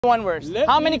One verse.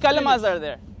 How many kalimas are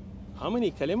there? How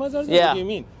many kalimas are there? Yeah. What do you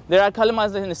mean? There are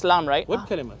kalimas in Islam, right? What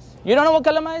kalimas? You don't know what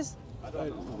kalima is?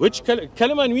 Which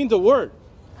kalima means a word.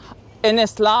 In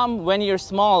Islam, when you're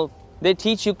small, they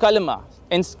teach you kalima.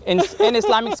 In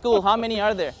Islamic school, how many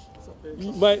are there?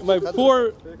 My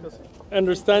poor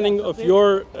understanding of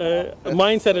your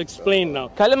mindset explained now.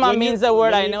 Kalima means a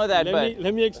word, I know that, but...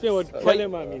 Let me explain what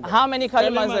kalima means. How many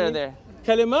kalimas are there?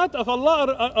 Kalimat of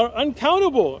Allah are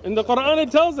uncountable. In the Quran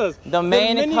it tells us. The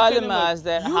main kalimas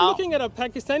that You're looking at a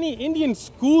Pakistani Indian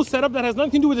school setup that has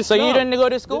nothing to do with Islam. So you didn't go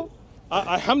to school?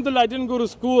 Alhamdulillah, I didn't go to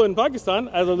school in Pakistan.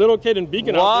 As a little kid in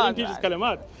Beacon House, they didn't teach us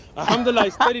kalimat. Alhamdulillah, I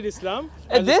studied Islam.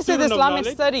 This is Islamic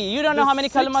study. You don't know how many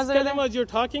kalimas are there? Kalimas you're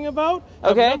talking about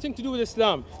have nothing to do with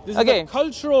Islam. This is a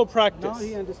cultural practice.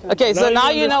 Okay, so now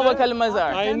you know what kalimas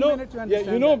are. I know. Yeah,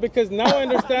 you know, because now I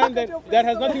understand that that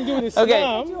has nothing to do with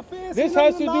Islam. This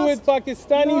has to do with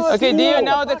Pakistani. Okay, do you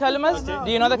know the kalimas?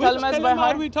 Do you know the kalimas by heart?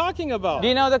 What are we talking about? Do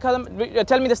you know the kalima?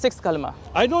 Tell me the 6th kalima.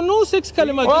 I don't know 6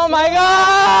 kalimas. Oh my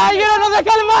God! You don't know the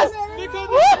kalimas? Because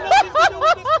it has nothing to do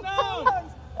with Islam.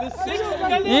 The 6th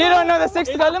kalima. You don't know the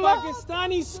 6th kalima?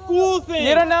 Pakistani school thing.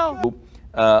 You don't know?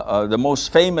 The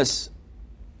most famous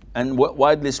and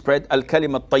widely spread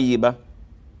al-kalima al-tayyiba,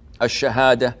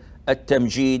 al-shahada,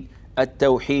 al-tamjid,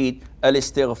 al-tawheed,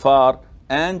 al-istighfar,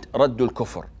 and raddul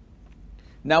kufr.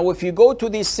 Now, if you go to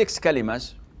these 6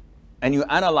 kalimas and you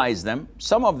analyze them,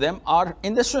 some of them are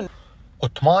in the Sunnah.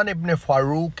 Uthman ibn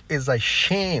Farooq is a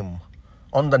shame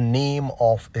on the name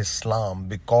of Islam,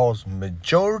 because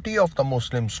majority of the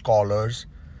Muslim scholars,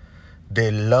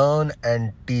 they learn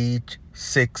and teach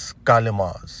 6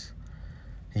 kalimas.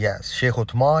 Yes, Sheikh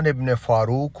Uthman ibn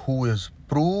Farooq, who is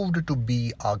proved to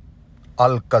be a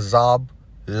al-Kazab,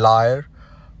 liar,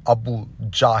 Abu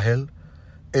Jahil,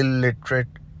 illiterate,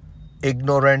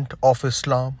 ignorant of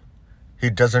Islam. He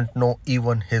doesn't know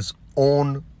even his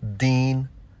own deen,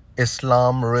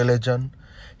 Islam religion.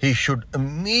 He should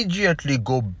immediately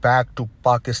go back to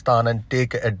Pakistan and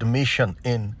take admission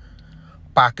in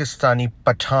Pakistani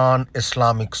Pathan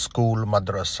Islamic School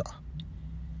Madrasa,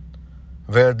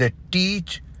 where they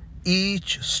teach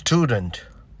each student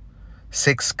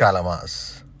 6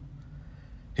 kalimas.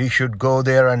 He should go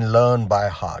there and learn by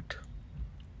heart.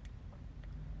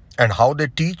 And how they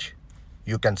teach,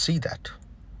 you can see that.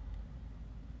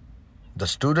 The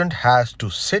student has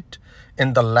to sit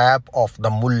in the lap of the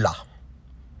mullah,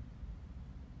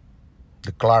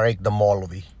 the cleric, the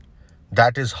Maulvi.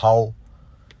 That is how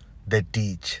they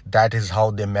teach. That is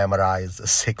how they memorize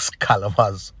 6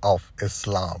 kalimas of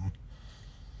Islam.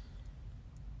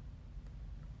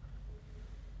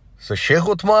 So Sheikh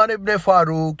Uthman ibn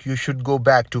Farooq, you should go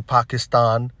back to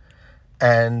Pakistan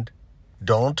and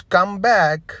don't come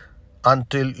back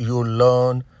until you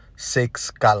learn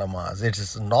 6 kalimas. It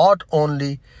is not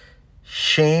only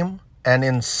shame and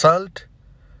insult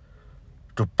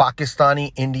to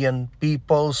Pakistani Indian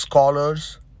people,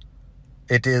 scholars,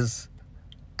 it is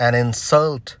an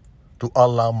insult to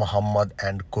Allah, Muhammad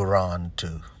and Quran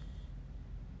too.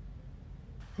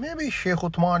 Maybe Sheikh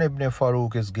Uthman ibn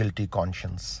Farooq is guilty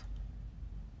conscience.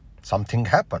 Something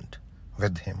happened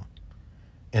with him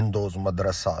in those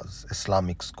madrasas,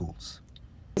 Islamic schools.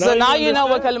 So now you know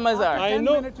what kalimas are. I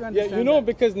know. Yeah, you know,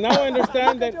 because now I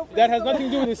understand that that has nothing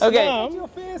to do with Islam.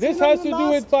 This has to do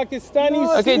with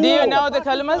Pakistani. Okay, do you know the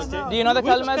kalimas? Do you know the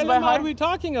kalimas by heart? What are we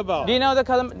talking about? Do you know the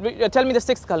kalima? Tell me the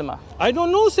 6th kalima. I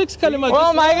don't know 6 kalimas.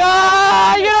 Oh my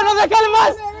God! You don't know the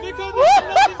kalimas? Because it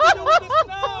has nothing to do with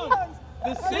Islam.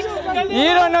 The 6th kalima.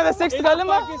 You don't know the 6th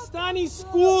kalima? Pakistani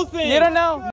school thing. You don't know?